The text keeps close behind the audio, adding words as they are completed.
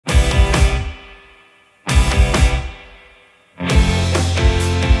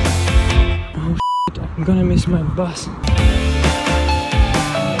I'm gonna miss my bus.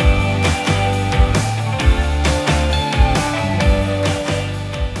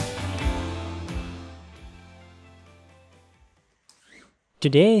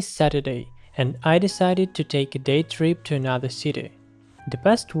 Today is Saturday, and I decided to take a day trip to another city. The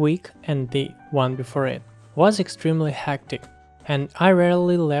past week and the one before it was extremely hectic, and I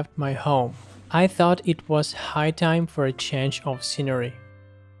rarely left my home. I thought it was high time for a change of scenery.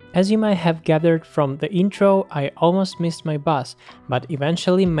 As you might have gathered from the intro, I almost missed my bus, but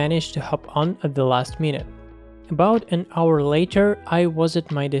eventually managed to hop on at the last minute. About an hour later, I was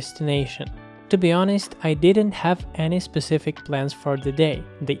at my destination. To be honest, I didn't have any specific plans for the day.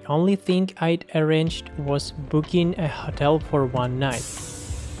 The only thing I'd arranged was booking a hotel for one night.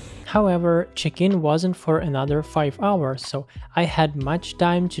 However, check-in wasn't for another 5 hours, so I had much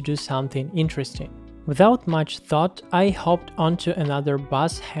time to do something interesting. Without much thought, I hopped onto another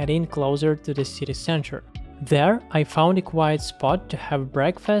bus heading closer to the city center. There, I found a quiet spot to have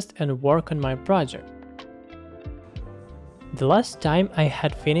breakfast and work on my project. The last time I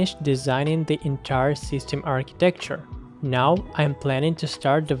had finished designing the entire system architecture. Now I'm planning to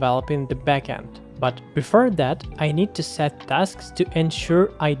start developing the backend. But before that, I need to set tasks to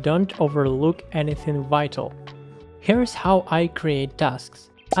ensure I don't overlook anything vital. Here's how I create tasks.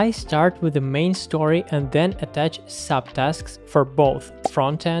 I start with the main story and then attach subtasks for both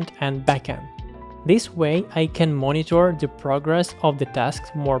frontend and backend. This way I can monitor the progress of the tasks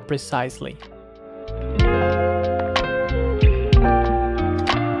more precisely.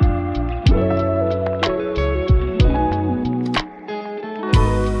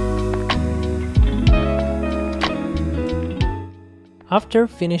 After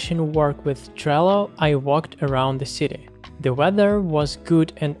finishing work with Trello, I walked around the city. The weather was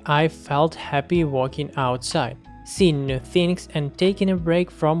good and I felt happy walking outside, seeing new things and taking a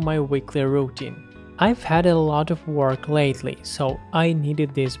break from my weekly routine. I've had a lot of work lately, so I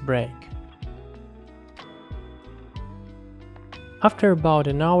needed this break. After about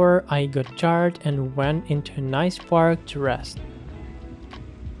an hour, I got tired and went into a nice park to rest.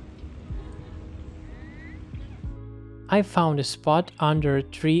 I found a spot under a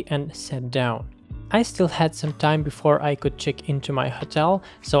tree and sat down. I still had some time before I could check into my hotel,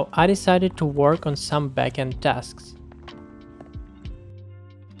 so I decided to work on some backend tasks.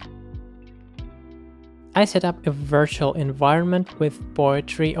 I set up a virtual environment with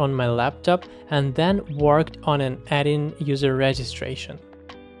poetry on my laptop and then worked on an add-in user registration.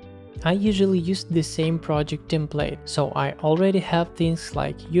 I usually use the same project template, so I already have things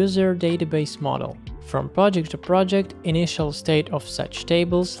like user database model. From project to project, initial state of such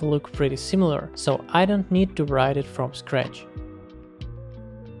tables look pretty similar, so I don't need to write it from scratch.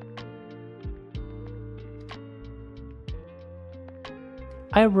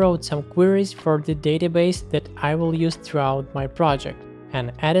 I wrote some queries for the database that I will use throughout my project,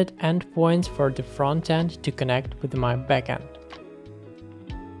 and added endpoints for the front end to connect with my backend.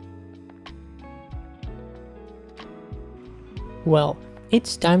 Well,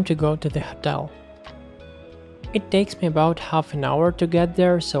 it's time to go to the hotel. It takes me about half an hour to get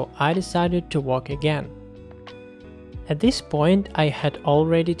there, so I decided to walk again. At this point, I had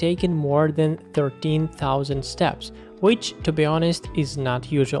already taken more than 13,000 steps, which, to be honest, is not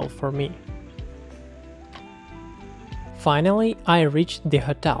usual for me. Finally, I reached the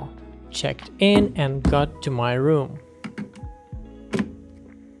hotel, checked in and got to my room.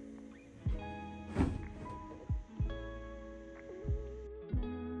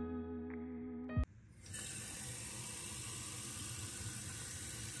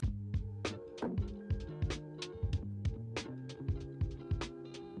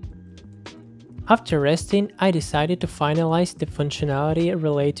 After resting, I decided to finalize the functionality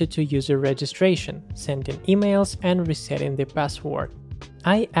related to user registration, sending emails and resetting the password.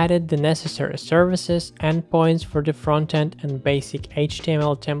 I added the necessary services, endpoints for the frontend and basic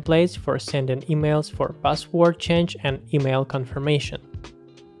HTML templates for sending emails for password change and email confirmation.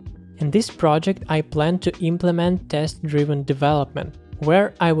 In this project, I plan to implement test-driven development,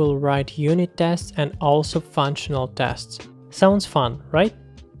 where I will write unit tests and also functional tests. Sounds fun, right?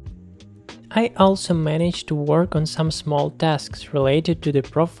 I also managed to work on some small tasks related to the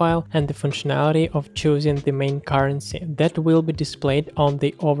profile and the functionality of choosing the main currency that will be displayed on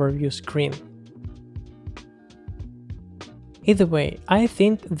the overview screen. Either way, I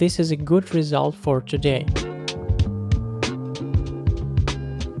think this is a good result for today.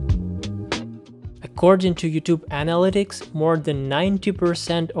 According to YouTube analytics, more than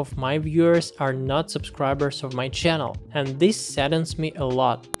 90% of my viewers are not subscribers of my channel, and this saddens me a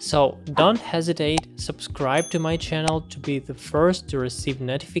lot. So don't hesitate, subscribe to my channel to be the first to receive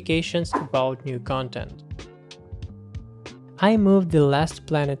notifications about new content. I moved the last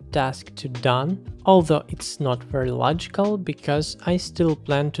planet task to done, although it's not very logical because I still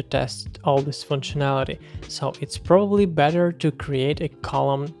plan to test all this functionality, so it's probably better to create a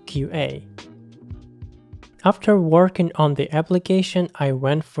column QA. After working on the application, I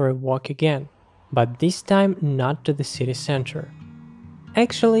went for a walk again, but this time not to the city center.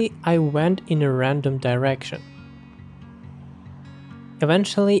 Actually, I went in a random direction.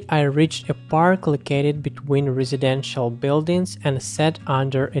 Eventually, I reached a park located between residential buildings and sat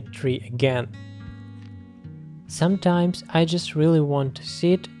under a tree again. Sometimes I just really want to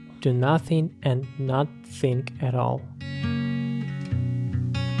sit, do nothing, and not think at all.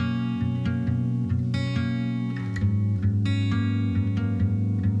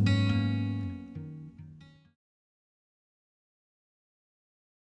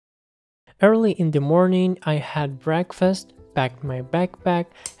 Early in the morning, I had breakfast, packed my backpack,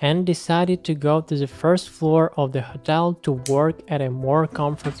 and decided to go to the first floor of the hotel to work at a more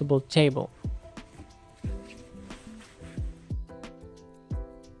comfortable table.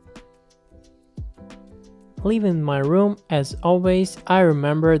 Leaving my room, as always, I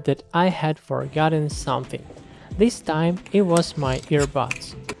remembered that I had forgotten something. This time it was my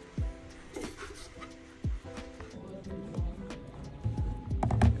earbuds.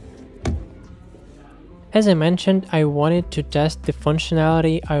 As I mentioned, I wanted to test the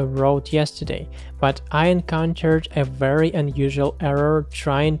functionality I wrote yesterday, but I encountered a very unusual error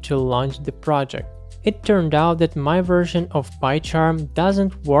trying to launch the project. It turned out that my version of PyCharm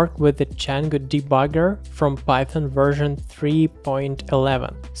doesn't work with the Django debugger from Python version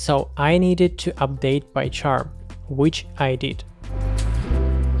 3.11, so I needed to update PyCharm, which I did.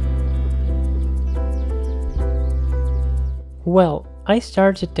 Well, I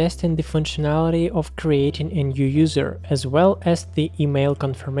started testing the functionality of creating a new user as well as the email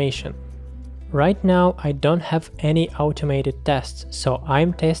confirmation. Right now I don't have any automated tests, so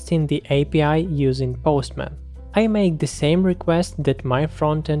I'm testing the API using Postman. I make the same request that my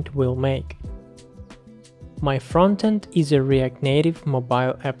frontend will make. My frontend is a React Native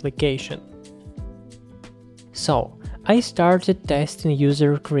mobile application. So, I started testing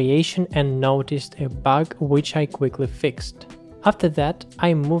user creation and noticed a bug which I quickly fixed. After that,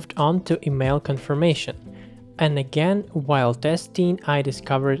 I moved on to email confirmation. And again, while testing, I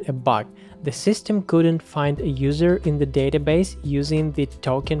discovered a bug. The system couldn't find a user in the database using the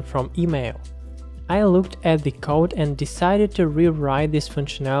token from email. I looked at the code and decided to rewrite this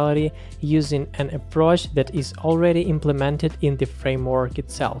functionality using an approach that is already implemented in the framework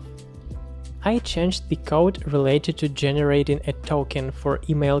itself. I changed the code related to generating a token for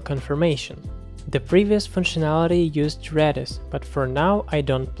email confirmation. The previous functionality used Redis, but for now I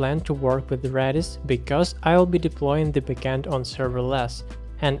don't plan to work with Redis because I'll be deploying the backend on serverless,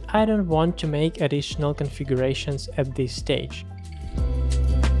 and I don't want to make additional configurations at this stage.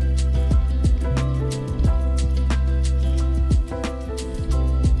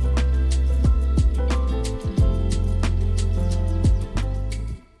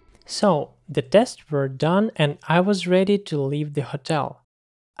 So, the tests were done and I was ready to leave the hotel.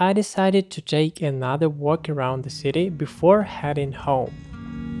 I decided to take another walk around the city before heading home.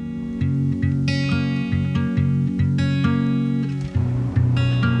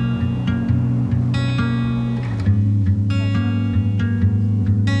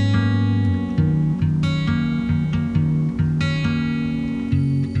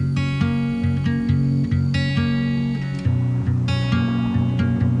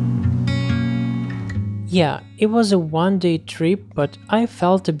 Yeah, it was a one-day trip, but I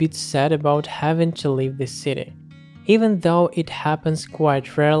felt a bit sad about having to leave the city. Even though it happens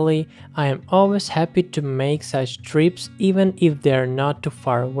quite rarely, I am always happy to make such trips even if they're not too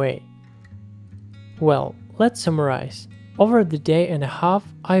far away. Well, let's summarize. Over the day and a half,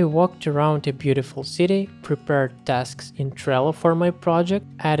 I walked around a beautiful city, prepared tasks in Trello for my project,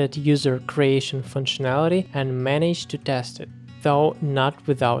 added user creation functionality and managed to test it, though not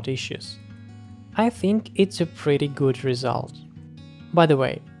without issues. I think it's a pretty good result. By the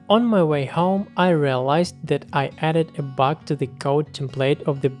way, on my way home, I realized that I added a bug to the code template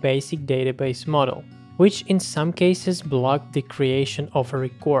of the basic database model, which in some cases blocked the creation of a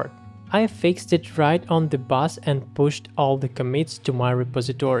record. I fixed it right on the bus and pushed all the commits to my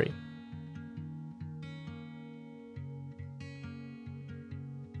repository.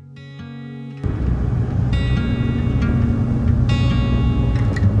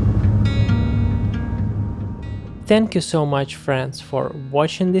 Thank you so much, friends, for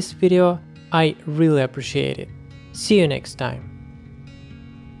watching this video. I really appreciate it. See you next time.